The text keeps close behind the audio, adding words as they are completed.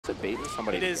have beaten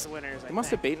somebody. It is winners, He must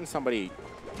have beaten somebody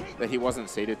that he wasn't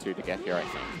seeded to get here, I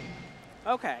think.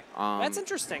 Okay. That's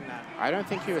interesting, then. I don't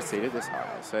think he was seeded this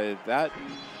high, so that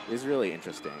is really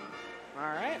interesting. All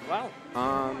right, well,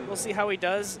 we'll see how he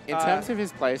does. In terms of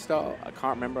his playstyle, I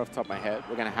can't remember off the top of my head.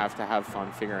 We're going to have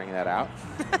fun figuring that out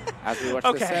as we watch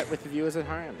the set with the viewers at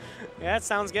home. Yeah, that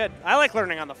sounds good. I like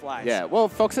learning on the fly. Yeah, well,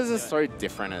 Fox's is so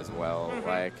different as well.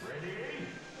 Like,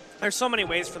 there's so many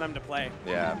ways for them to play.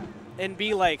 Yeah. And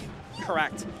be, like,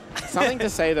 correct. Something to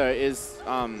say, though, is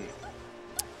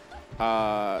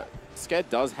Sked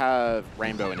does have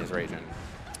Rainbow in his region,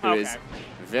 who is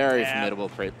very formidable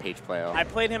Peach player. I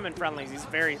played him in friendlies. He's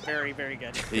very, very, very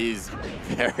good. He's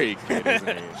very good,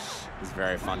 isn't he? He's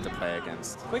very fun to play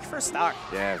against. Quick first stock.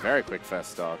 Yeah, very quick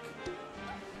first stock.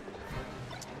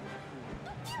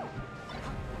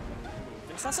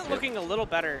 Vincessant looking a little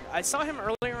better. I saw him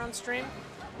earlier on stream.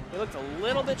 He looked a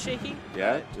little bit shaky.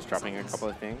 Yeah, just dropping a couple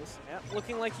of things. Yeah,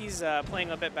 looking like he's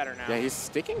playing a bit better now. Yeah, he's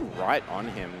sticking right on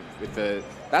him with the.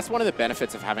 That's one of the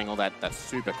benefits of having all that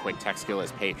super quick tech skill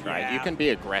as Peach, right? Yeah. You can be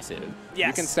aggressive. Yes.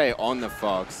 You can stay on the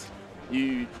Fox.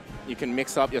 You can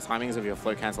mix up your timings of your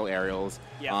flow cancel aerials.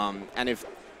 Yep. And if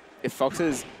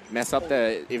Foxes mess up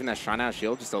even their shine out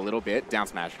shield just a little bit, down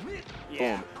smash.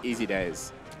 Yeah. Boom, easy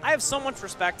days. I have so much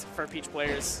respect for Peach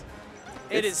players.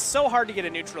 It is so hard to get a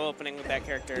neutral opening with that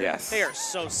character. Yes. They are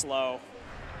so slow.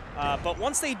 But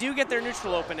once they do get their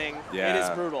neutral opening, it is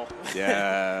brutal.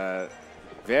 Yeah.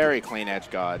 Very clean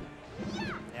edge guard.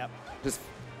 Yep. Just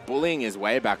bullying his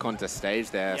way back onto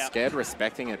stage there. Yep. Scared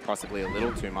respecting it possibly a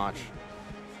little too much.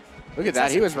 Look at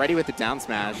that. He was ready with the down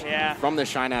smash from the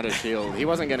shine out of shield. He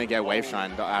wasn't going to get wave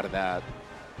shine out of that.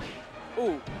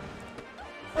 Ooh.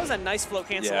 That was a nice float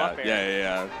cancel up air.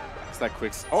 Yeah. It's that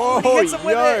quick. Oh, he hits him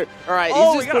with it. All right,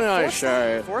 he's just putting on a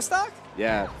show. Four stock?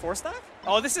 Yeah. Four stock?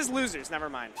 Oh, this is losers. Never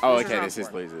mind. Oh, Losers okay, this is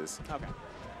losers. Okay.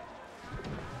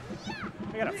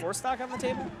 We got a four stock on the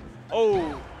table?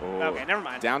 Oh. Okay, never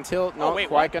mind. Down tilt, not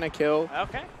quite going to kill.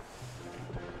 Okay.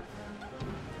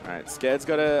 All right, Scared's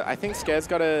got to, I think Scared's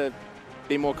got to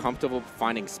be more comfortable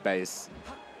finding space.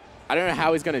 I don't know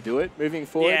how he's going to do it moving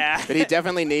forward, but he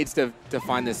definitely needs to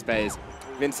find this space.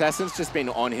 Vincessant's just been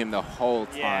on him the whole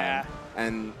time,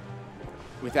 and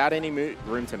without any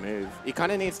room to move, he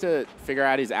kind of needs to figure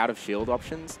out his out of shield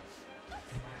options.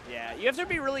 Yeah, you have to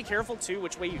be really careful too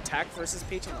which way you tech versus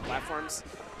Peach on the platforms.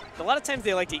 A lot of times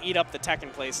they like to eat up the tech in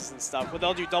places and stuff, where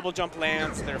they'll do double jump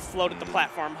lands, they're float at the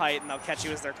platform height, and they'll catch you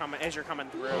as you're coming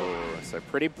through. Oh, so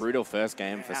pretty brutal first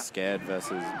game for Scared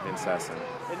versus Vincessant.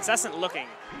 Vincessant looking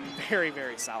very,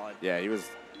 very solid. Yeah, he was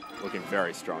looking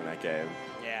very strong that game.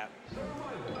 Yeah.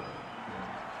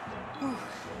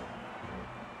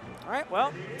 All right,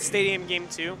 well, Stadium Game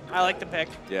 2. I like the pick.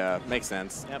 Yeah, makes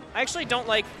sense. Yep. I actually don't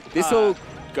like... This will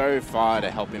go far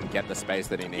to help him get the space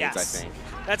that he needs, I think.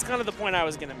 That's kind of the point I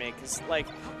was going to make, is like,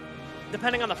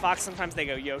 depending on the Fox, sometimes they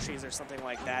go Yoshi's or something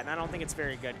like that, and I don't think it's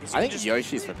very good. I think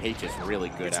Yoshi's for Peach is really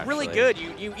good, It's really good.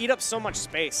 You eat up so much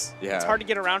space. Yeah. It's hard to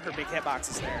get around her big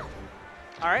hitboxes there.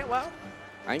 All right, well...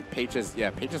 I think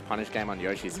Peach's punish game on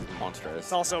Yoshi's is monstrous.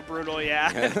 It's also brutal,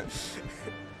 yeah.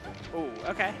 Ooh,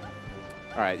 okay.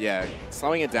 All right, yeah,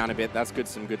 slowing it down a bit. That's good,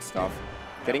 some good stuff.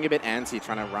 Getting a bit antsy,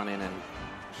 trying to run in and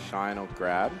shine or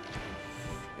grab.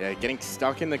 Yeah, getting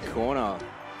stuck in the corner.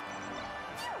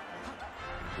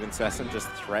 Vincessant just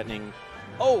threatening.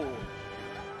 Oh,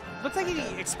 looks like he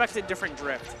expected different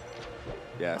drift.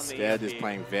 Yeah, Scared is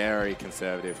playing very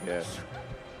conservative here.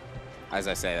 As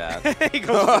I say that. He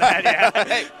goes for that,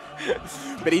 yeah.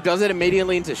 But he does it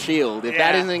immediately into shield. If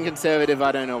that isn't conservative,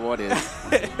 I don't know what is.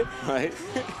 Right?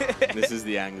 This is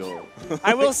the angle.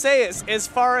 I will say, as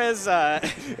far as...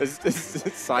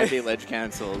 side B ledge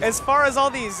cancels. As far as all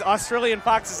these Australian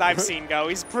Foxes I've seen go,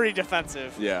 he's pretty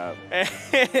defensive. Yeah.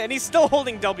 And he's still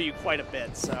holding W quite a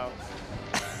bit, so...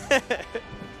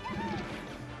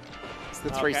 It's the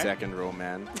 3-second rule,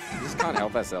 man. We just can't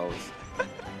help ourselves.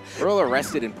 We're all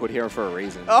arrested and put here for a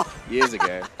reason. Years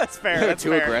ago. That's fair. That's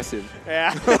too aggressive.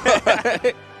 Yeah.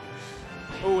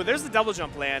 Ooh, there's the double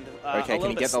jump land. Okay,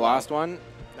 can you get the last one?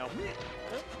 No.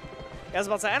 I was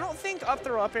about to say, I don't think up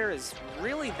throw up air is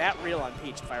really that real on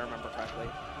Peach, if I remember correctly.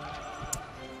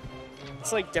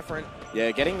 It's like different.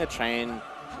 Yeah, getting the chain,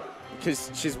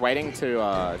 because she's waiting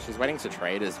to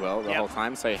trade as well the whole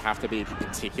time, so you have to be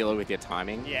particular with your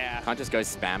timing. Yeah. Can't just go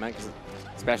spam it,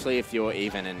 especially if you're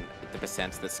even in the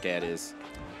percents that Scared is.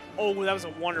 Oh, that was a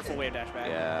wonderful wave dash back.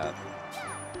 Yeah.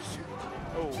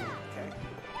 Oh, okay.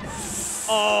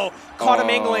 Oh, caught him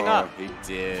angling up. He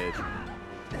did.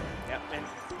 Yep, and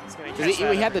he's going to catch that.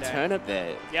 We had the turnip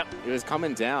there. Yep. It was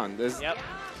coming down. Yep.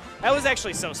 That was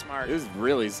actually so smart. It was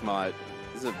really smart.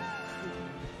 This is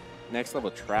a next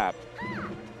level trap.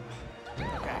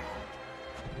 Okay.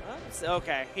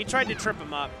 Okay. He tried to trip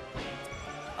him up.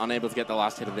 Unable to get the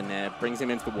last hit of the nair. Brings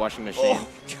him into the washing machine. Oh,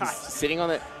 God. Sitting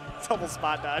on it. Double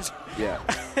spot dodge. Yeah.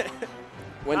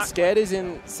 When Scared is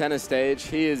in center stage,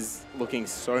 he is looking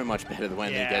so much better than when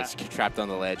he gets trapped on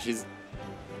the ledge. He's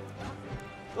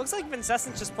looks like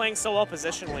Vincessant's just playing so well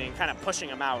positionally and kind of pushing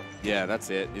him out. Yeah, that's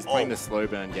it. He's playing the slow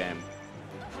burn game.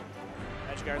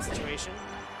 Edge guard situation.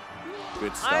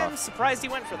 Good stuff. I'm surprised he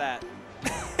went for that.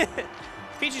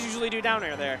 Peaches usually do down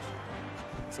air there.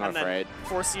 He's not afraid.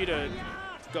 Force you to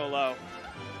go low.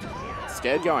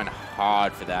 Scared going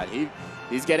hard for that.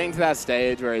 He's getting to that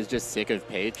stage where he's just sick of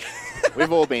Peach.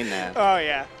 We've all been there. Oh,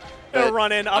 yeah. They'll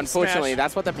run in, up unfortunately, smash.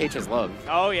 that's what the Peaches love.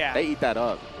 Oh, yeah. They eat that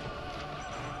up.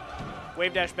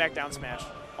 Wave dash, back down smash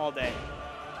all day.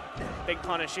 Big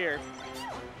punish here.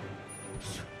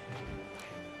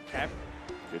 Okay.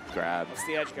 Good grab. What's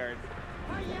the edge guard?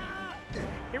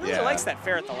 He really likes that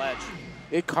fair at the ledge.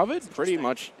 It covered pretty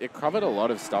much, it covered a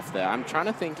lot of stuff there. I'm trying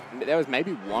to think, there was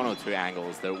maybe 1 or 2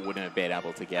 angles that wouldn't have been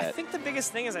able to get. I think the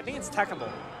biggest thing is I think it's techable.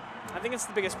 I think it's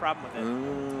the biggest problem with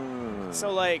it.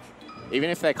 So, like... Even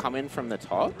if they come in from the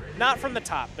top? Not from the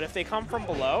top, but if they come from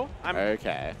below,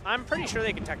 I'm pretty sure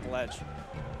they can tech the ledge.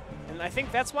 And I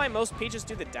think that's why most Peaches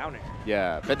do the down air.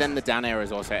 Yeah, but then the down air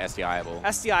is also SDI-able.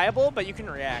 SDI-able, but you can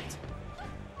react.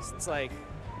 So it's like...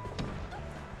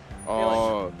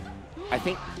 Oh, I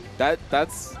think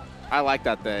that's... I like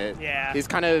that there. Yeah. He's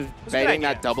kind of baiting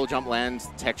that double jump land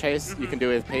tech chase you can do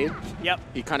with Peach. Yep.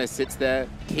 He kind of sits there,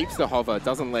 keeps the hover,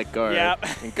 doesn't let go,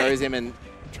 and goes in and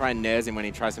try and nairs him when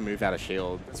he tries to move out of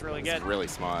shield. That's really good. It's really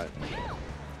smart.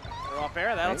 Throw up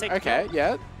air, that'll take Okay,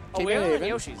 yeah. Oh, we are on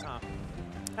Yoshi's, huh?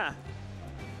 Huh.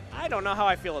 I don't know how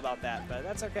I feel about that, but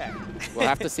that's okay. We'll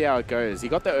have to see how it goes. He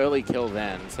got the early kill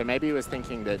then, so maybe he was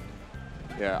thinking that,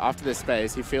 after this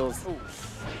space, he feels... Ooh.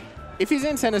 If he's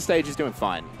in center stage, he's doing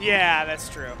fine. Yeah, that's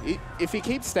true. If he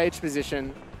keeps stage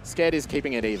position, Scared is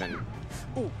keeping it even.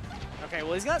 Ooh. Okay,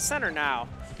 well, he's got center now.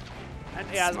 And,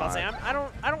 yeah, I was about to say,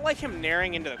 I don't like him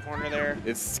naring into the corner there.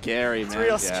 It's scary, man. It's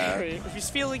real scary. If you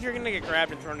feel like you're going to get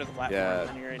grabbed and thrown to the platform,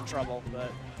 then you're in trouble.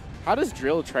 But how does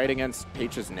Drill trade against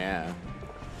Peach's nair?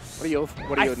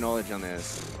 What are your knowledge on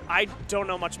this? I don't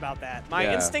know much about that.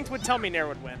 My instinct would tell me nair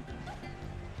would win.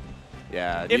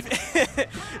 Yeah.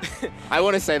 I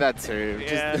want to say that too.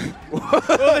 Yeah. Oh,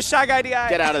 the Shy Guy DI.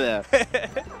 Get out of there.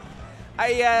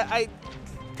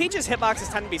 Peach's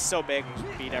hitboxes tend to be so big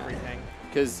and beat everything.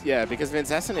 Because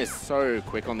Vincessant is so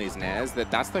quick on these nairs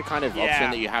that's the kind of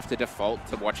option that you have to default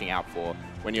to watching out for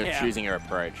when you're choosing your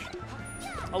approach.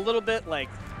 A little bit like,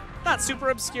 not super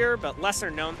obscure, but lesser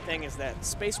known thing is that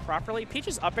spaced properly,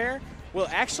 Peach's up air will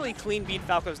actually clean beat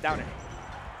Falco's down air.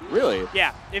 Really?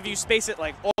 Yeah, if you space it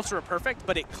like ultra perfect,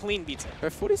 but it clean beats it. Her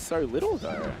foot is so little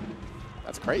though.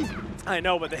 That's crazy. I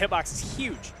know, but the hitbox is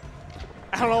huge.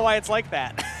 I don't know why it's like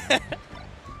that.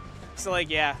 So like,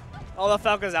 yeah, all the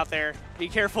Falcos out there, be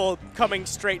careful coming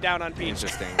straight down on Peach.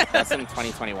 Interesting. That's some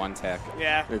 2021 tech.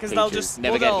 Yeah, because they'll just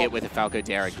never get hit with a Falco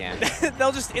Dare again.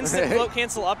 They'll just instant float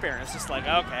cancel up air. It's just like,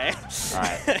 okay. All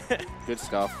right, good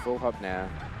stuff. Full hop now.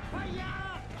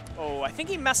 Oh, I think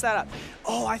he messed that up.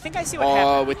 Oh, I think I see what happened.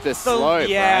 Oh, with the slope, right?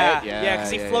 Yeah, because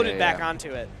he floated back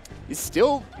onto it. He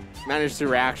still managed to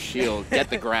react shield, get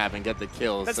the grab, and get the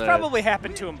kill. That's probably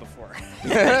happened to him before.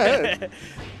 Yeah,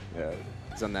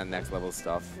 he's on that next level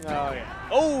stuff. Oh, yeah.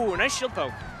 Oh, nice shield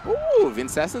poke. Ooh,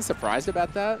 Vincessant surprised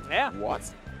about that? Yeah. What?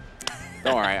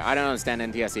 Don't worry, I don't understand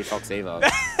NTSC Fox either.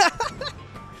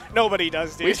 Nobody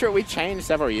does, dude. We changed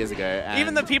several years ago. And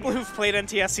even the people who've played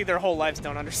NTSC their whole lives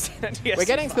don't understand NTSC. We're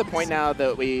getting to the point now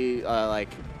that we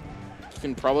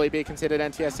can probably be considered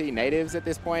NTSC natives at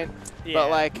this point. Yeah. But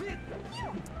like,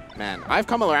 man, I've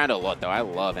come around a lot though. I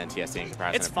love NTSC in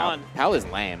comparison. It's fun. PAL is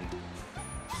lame.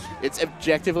 It's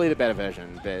objectively the better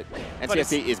version, but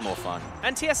NTSC is more fun.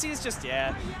 NTSC is just,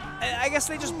 I guess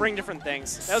they just bring different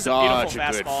things. That was Such a beautiful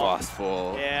a good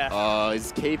fastball. Yeah. Oh,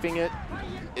 he's keeping it.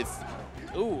 It's.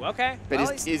 Ooh, okay. But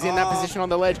well, he's in that position on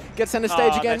the ledge. Gets center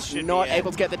stage again. Not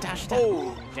able to get the dash down.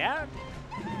 Oh, yeah.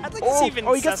 I'd like to see Vincessant.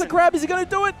 Oh, he gets the grab. Is he going to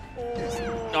do it?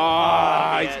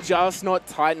 Oh, he's just not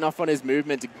tight enough on his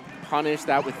movement to punish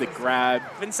that with the grab.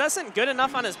 Vincessant good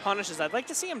enough on his punishes. I'd like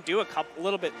to see him do a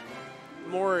little bit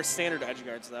more standard edge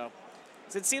guards, though.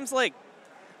 So it seems like,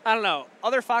 I don't know,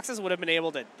 other Foxes would have been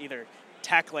able to either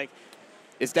tech, like...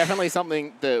 It's definitely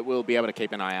something that we'll be able to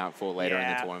keep an eye out for later in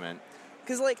the tournament.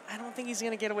 Because, like, I don't think he's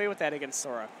going to get away with that against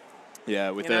Sora.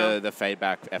 Yeah, with the fade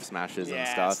back F smashes and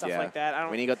stuff. Yeah, like that.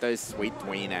 When you got those sweet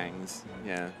tweenangs.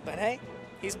 Yeah. But hey,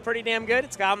 he's pretty damn good.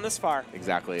 It's got him this far.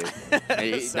 Exactly.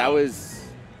 That was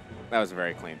That was a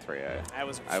very clean 3-0. That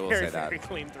was I will very, say that. very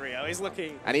clean 3-0. He's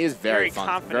looking And he is very fun,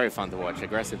 confident. very fun to watch.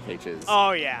 Aggressive Peaches.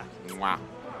 Oh, yeah. Mwah.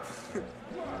 Okay,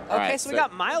 right, so we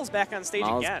got Miles back on stage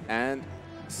Miles again. And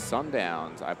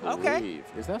Sundowns, I believe. Okay.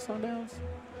 Is that Sundowns?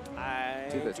 I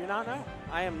do not know.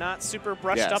 I am not super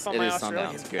brushed up on my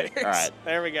Australian Sundowns. players. Good. All right.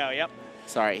 There we go. Yep.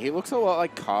 Sorry, he looks a lot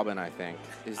like Carbon, I think.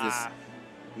 Is this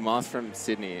Moth from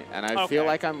Sydney? And I feel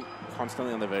like I'm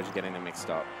constantly on the verge of getting them mixed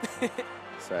up.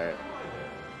 So,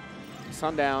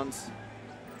 Sundowns,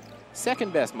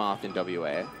 second best Moth in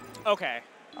WA. Okay.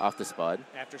 After Spud.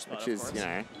 After Spud, which is, of course. you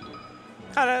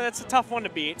know, that's a tough one to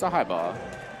beat. It's a high bar.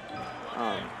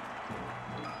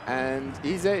 And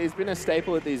he's been a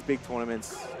staple at these big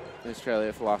tournaments in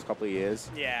Australia for the last couple of years.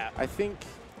 Yeah. I think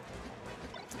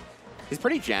he's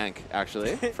pretty jank,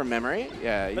 actually, from memory.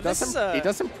 Yeah, he does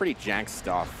some pretty jank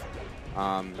stuff.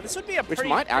 But this would be a which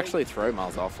might actually throw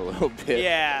Miles off a little bit.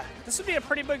 Yeah. This would be a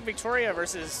pretty big Victoria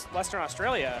versus Western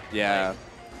Australia. Yeah.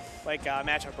 Like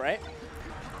matchup, right?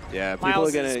 Yeah, people Miles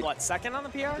are gonna. is what, second on the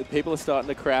PR? The people are starting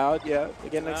to crowd. Yeah, they're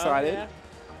getting excited. Yeah.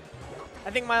 I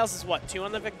think Miles is what, 2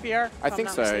 on the Vic PR? I think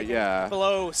so. Mistaken. Yeah.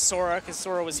 Below Sora, because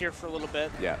Sora was here for a little bit.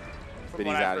 Yeah, but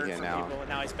he's out again now. People, and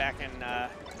now he's back in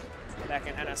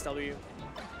NSW.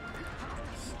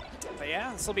 But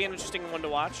yeah, this will be an interesting one to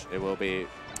watch. It will be.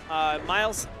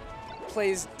 Miles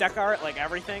plays Dekar like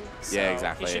everything. So yeah,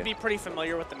 exactly. He should be pretty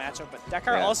familiar with the matchup, but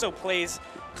Dekar also plays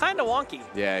kind of wonky.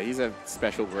 Yeah, he's a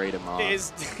special breed of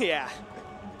Moth. Yeah.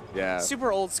 Yeah.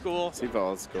 Super old school. Super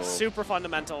old school. Super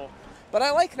fundamental. But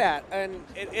I like that, and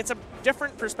it's a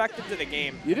different perspective to the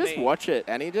game. You just watch it,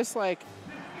 and he just, like,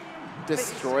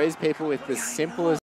 destroys people with the simplest